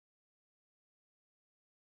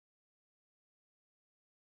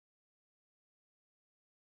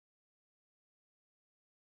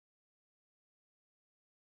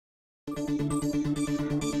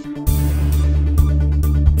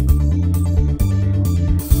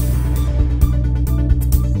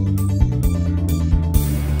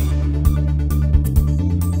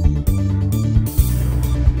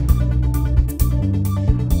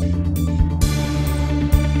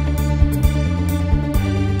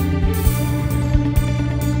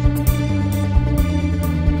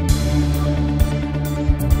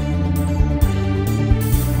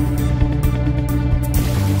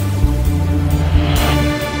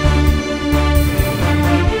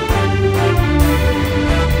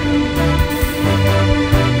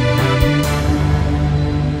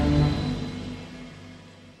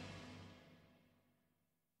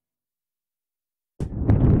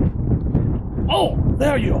Oh,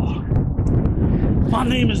 there you are. My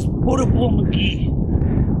name is Butterball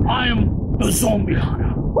McGhee. I am the zombie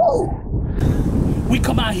hunter. Woo! We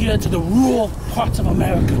come out here to the rural parts of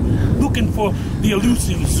America looking for the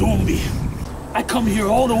elusive zombie. I come here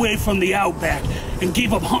all the way from the outback and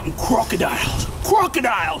gave up hunting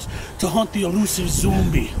crocodiles to hunt the elusive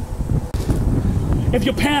zombie. If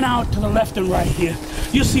you pan out to the left and right here,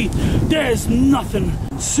 you see there is nothing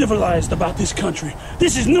civilized about this country.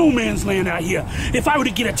 This is no man's land out here. If I were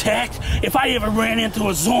to get attacked, if I ever ran into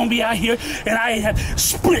a zombie out here and I had a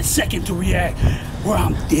split second to react, well,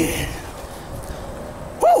 I'm dead.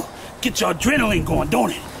 Woo! Get your adrenaline going,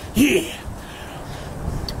 don't it? Yeah.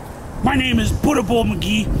 My name is Butterball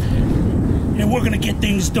McGhee, and we're gonna get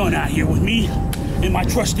things done out here with me and my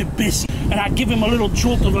trusted Bessie. And I give him a little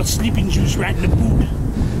jolt of a sleeping juice right in the boot.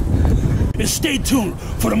 And stay tuned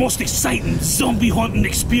for the most exciting zombie hunting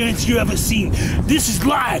experience you ever seen. This is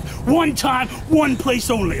live, one time, one place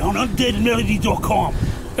only, on UndeadMelody.com.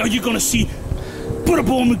 Are you gonna see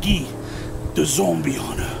Butterball McGhee, the zombie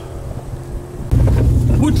hunter?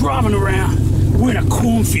 We're driving around, we're in a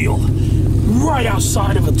cornfield, right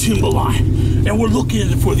outside of a timberline, and we're looking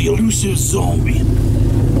for the elusive zombie.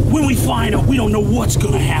 When we find out, we don't know what's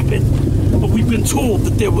gonna happen, but we've been told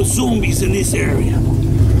that there were zombies in this area.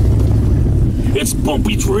 It's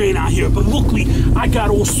bumpy terrain out here, but luckily I got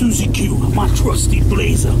old Susie Q, my trusty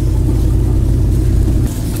blazer.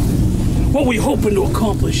 What we're hoping to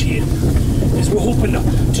accomplish here is we're hoping to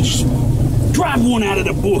just drive one out of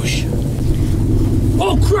the bush.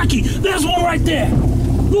 Oh, cracky, there's one right there.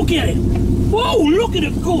 Look at it. Whoa, look at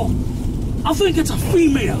it go. I think it's a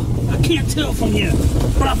female. I can't tell from here,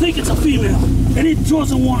 but I think it's a female, and it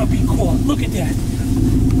doesn't want to be caught. Look at that.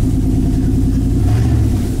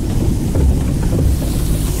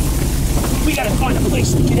 We gotta find a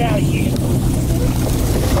place to get out of here.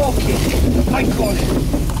 Okay, I got it.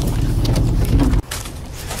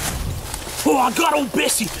 Oh, I got old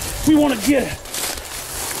Bessie. We want to get her.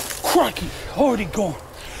 Crikey, already gone.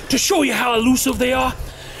 To show you how elusive they are,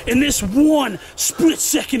 in this one split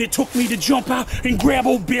second it took me to jump out and grab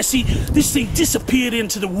old Bessie, this thing disappeared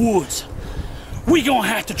into the woods. We're gonna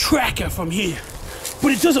have to track her from here,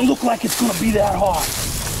 but it doesn't look like it's gonna be that hard.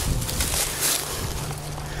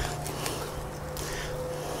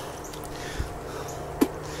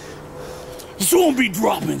 Zombie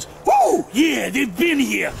droppings. Woo! Yeah, they've been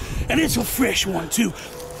here, and it's a fresh one too.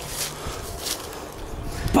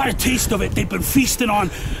 By the taste of it, they've been feasting on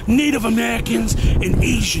Native Americans and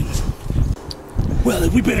Asians. Well,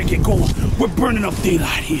 we better get going. We're burning up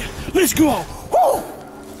daylight here. Let's go. Woo!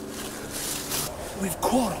 We've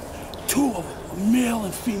caught them, two of them, a male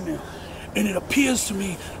and female, and it appears to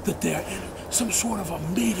me that they're in some sort of a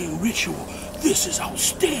mating ritual. This is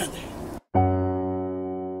outstanding.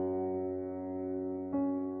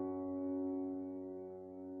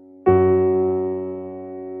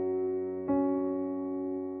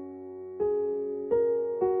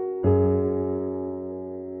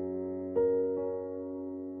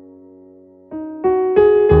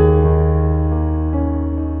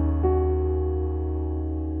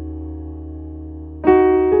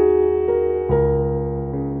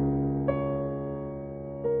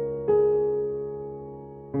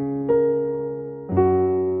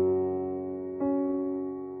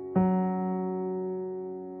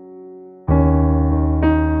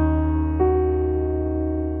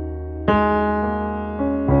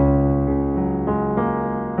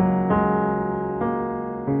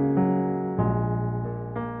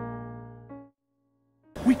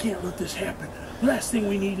 We can't let this happen. Last thing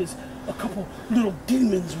we need is a couple little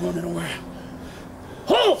demons running around.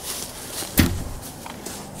 Halt!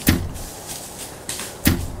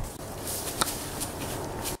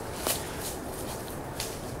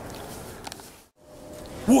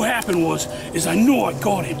 What happened is I know I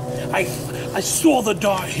got him. I saw the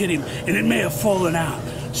dart hit him, and it may have fallen out.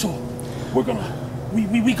 So we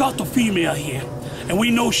got the female here, and we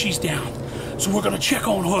know she's down. So we're gonna check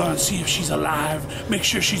on her and see if she's alive, make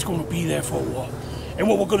sure she's gonna be there for a while. And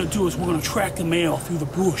what we're gonna do is we're gonna track the male through the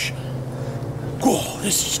bush. Oh,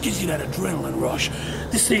 this just gives you that adrenaline rush.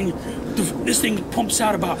 This thing pumps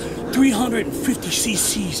out about 350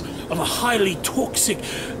 cc's of a highly toxic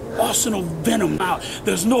arsenal venom. Now,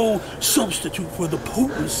 there's no substitute for the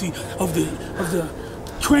potency of the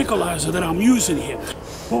tranquilizer that I'm using here.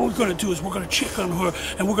 What we're gonna do is we're gonna check on her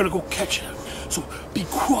and we're gonna go catch her. So be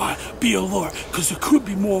quiet, be alert, because there could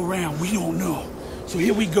be more around, we don't know. So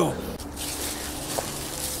here we go.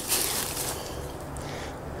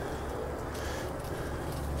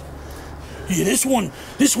 Yeah, this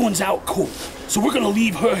one's out cold. So we're gonna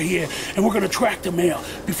leave her here and we're gonna track the male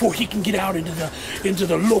before he can get out into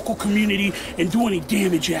the local community and do any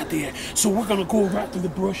damage out there. So we're gonna go right through the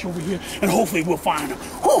brush over here and hopefully we'll find him.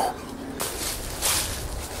 Whew.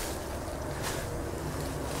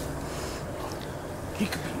 He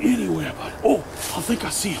could be anywhere, but oh, I think I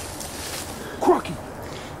see him. Crocky.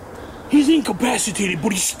 He's incapacitated,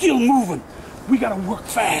 but he's still moving. We gotta work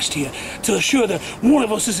fast here to assure that one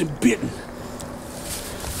of us isn't bitten.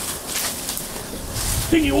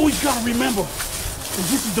 Thing you always gotta remember is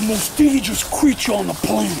this is the most dangerous creature on the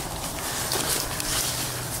planet.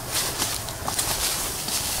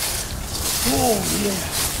 Oh yeah.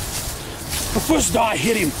 The first dye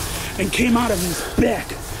hit him and came out of his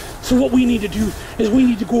back. So what we need to do is we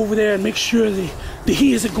need to go over there and make sure that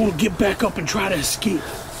he isn't gonna get back up and try to escape.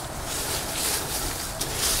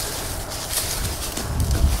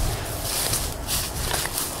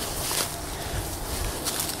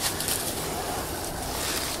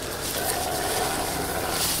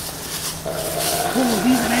 Oh,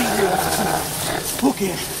 he's an angry one. Look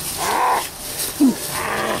at him.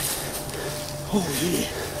 Oh, yeah.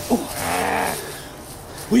 Oh.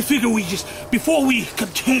 We figure we just, before we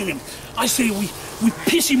contain him, I say we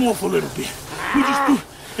piss him off a little bit. We just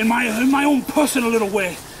do, in my own personal little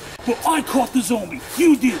way. Well, I caught the zombie.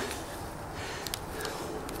 You did.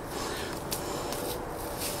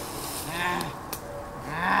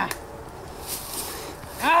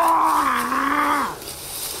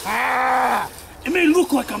 It may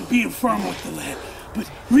look like I'm being firm with the lad, but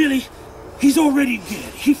really, he's already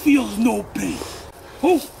dead. He feels no pain.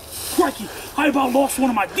 Oh, crikey, I about lost one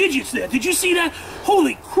of my digits there. Did you see that?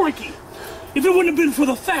 Holy crikey. If it wouldn't have been for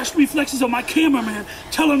the fast reflexes of my cameraman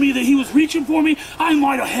telling me that he was reaching for me, I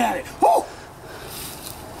might have had it. Oh!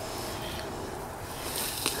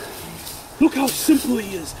 Look how simple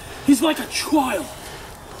he is. He's like a child.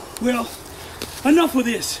 Well, enough of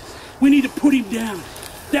this. We need to put him down.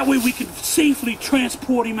 That way we can safely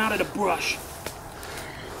transport him out of the brush.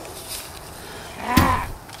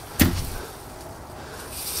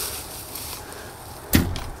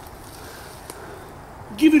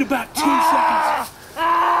 Give it about 10 seconds.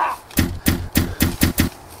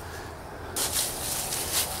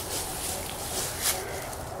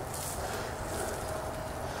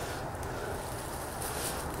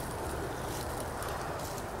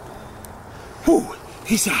 Whew,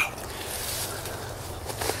 he's out.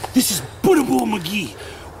 This is Butterball McGhee.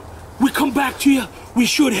 We come back to you, we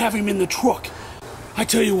should have him in the truck. I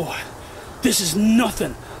tell you what, this is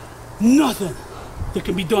nothing that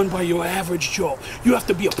can be done by your average Joe. You have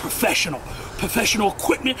to be a professional. Professional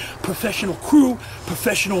equipment, professional crew,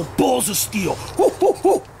 professional balls of steel. Woo, woo,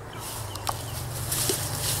 woo.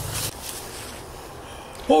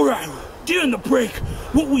 All right, during the break,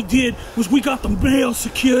 what we did was we got the male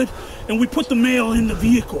secured and we put the male in the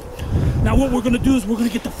vehicle. Now what we're gonna do is we're gonna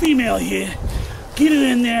get the female here, get it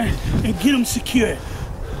in there, and get them secured.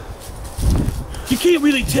 You can't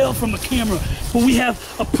really tell from the camera, but we have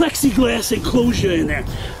a plexiglass enclosure in there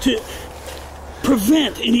to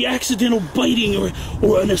prevent any accidental biting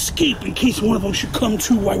or an escape in case one of them should come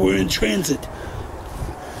to while we're in transit.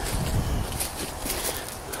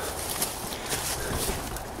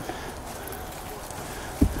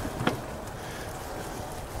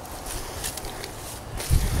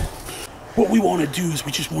 What we want to do is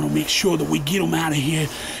we just want to make sure that we get them out of here,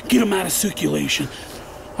 get them out of circulation.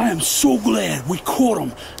 I am so glad we caught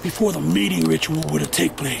them before the mating ritual would have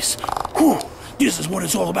taken place. Whew, this is what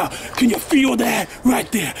it's all about. Can you feel that right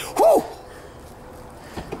there? Whew.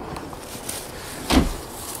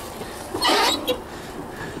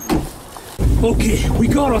 Okay, we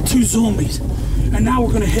got our 2 zombies, and now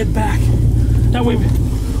we're gonna head back. That way,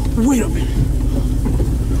 wait a minute.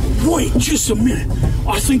 Wait just a minute.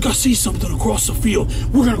 I think I see something across the field.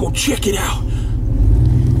 We're gonna go check it out.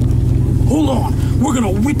 Hold on, we're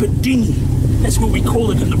gonna whip a dinghy. That's what we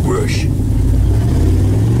call it in the brush.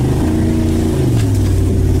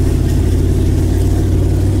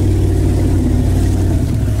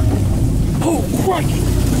 Oh,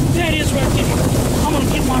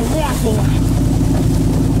 pull out.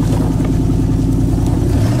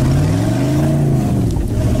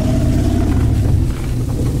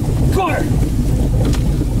 Got her!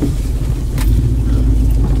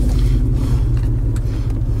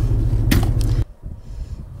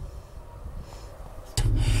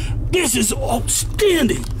 This is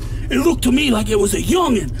outstanding! It looked to me like it was a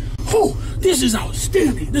youngin'. Oh, this is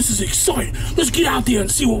outstanding. This is exciting. Let's get out there and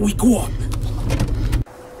see what we got.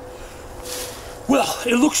 Well,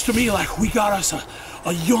 it looks to me like we got us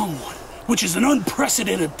a young one, which is an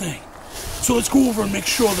unprecedented thing. So let's go over and make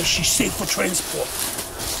sure that she's safe for transport.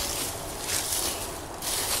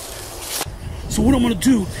 So what I'm gonna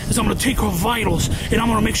do is I'm gonna take her vitals and I'm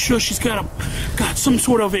gonna make sure she's got some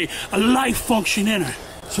sort of a life function in her.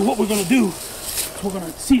 So what we're gonna do is we're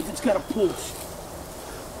gonna see if it's got a pulse.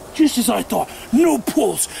 Just as I thought, no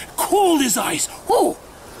pulse, cold as ice. Oh,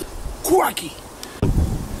 quirky.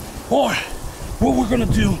 Or what we're gonna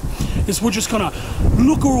do is we're just gonna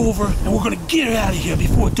look her over and we're gonna get her out of here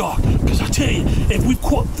before dark. Because I tell you, if we've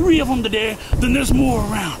caught 3 of them today, then there's more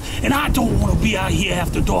around. And I don't want to be out here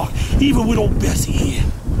after dark, even with old Bessie here.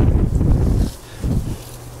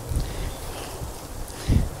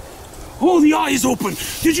 Oh, the eye is open.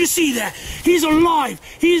 Did you see that? He's alive.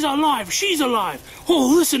 He's alive. She's alive.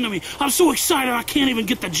 Oh, listen to me. I'm so excited I can't even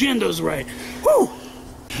get the genders right. Whew.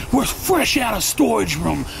 We're fresh out of storage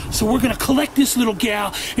room, so we're gonna collect this little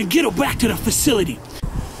gal and get her back to the facility.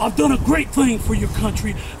 I've done a great thing for your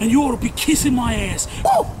country, and you ought to be kissing my ass.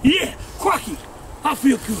 Oh, yeah, cracky. I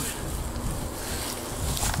feel good.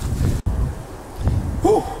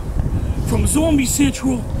 Whew. From Zombie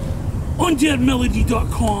Central,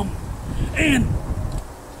 UndeadMelody.com, and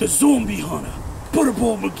the Zombie Hunter,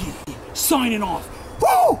 Butterball McGhee, signing off.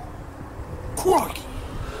 Woo! Crocky.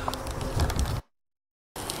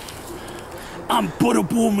 I'm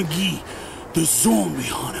Butterball McGhee, the Zombie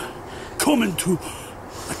Hunter, coming to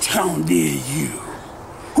a town near you.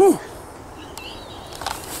 Woo!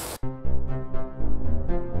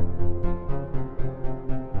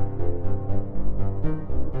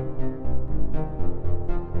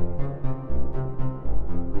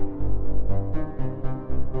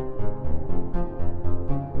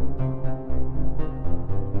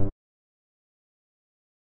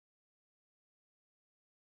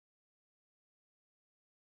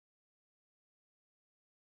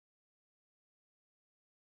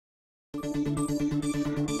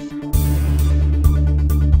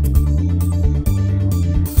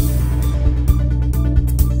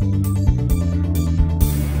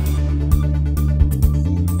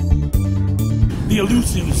 The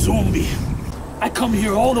elusive zombie. I come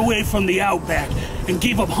here all the way from the outback and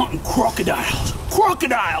gave up hunting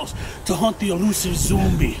crocodiles to hunt the elusive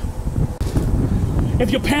zombie.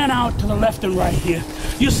 If you pan out to the left and right here,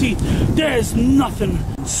 you'll see there is nothing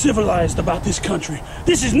civilized about this country.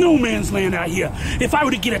 This is no man's land out here. If I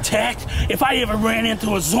were to get attacked, if I ever ran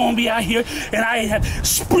into a zombie out here and I had a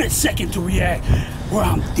split second to react, well,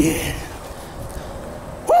 I'm dead.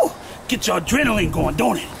 Woo! Get your adrenaline going,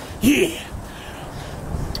 don't it? Yeah.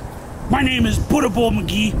 My name is Butterball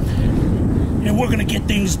McGhee, and we're gonna get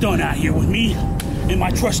things done out here with me and my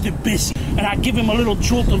trusted Bessie. And I give him a little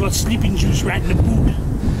jolt of a sleeping juice right in the boot.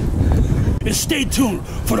 And stay tuned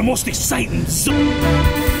for the most exciting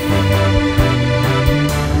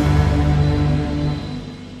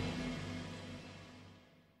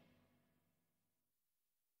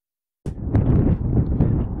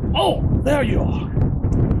Oh, there you are.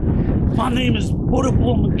 My name is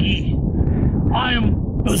Butterball McGhee. I am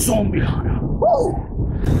the Zombie Hunter. Woo!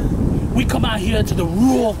 We come out here to the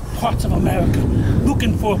rural parts of America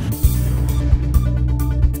looking for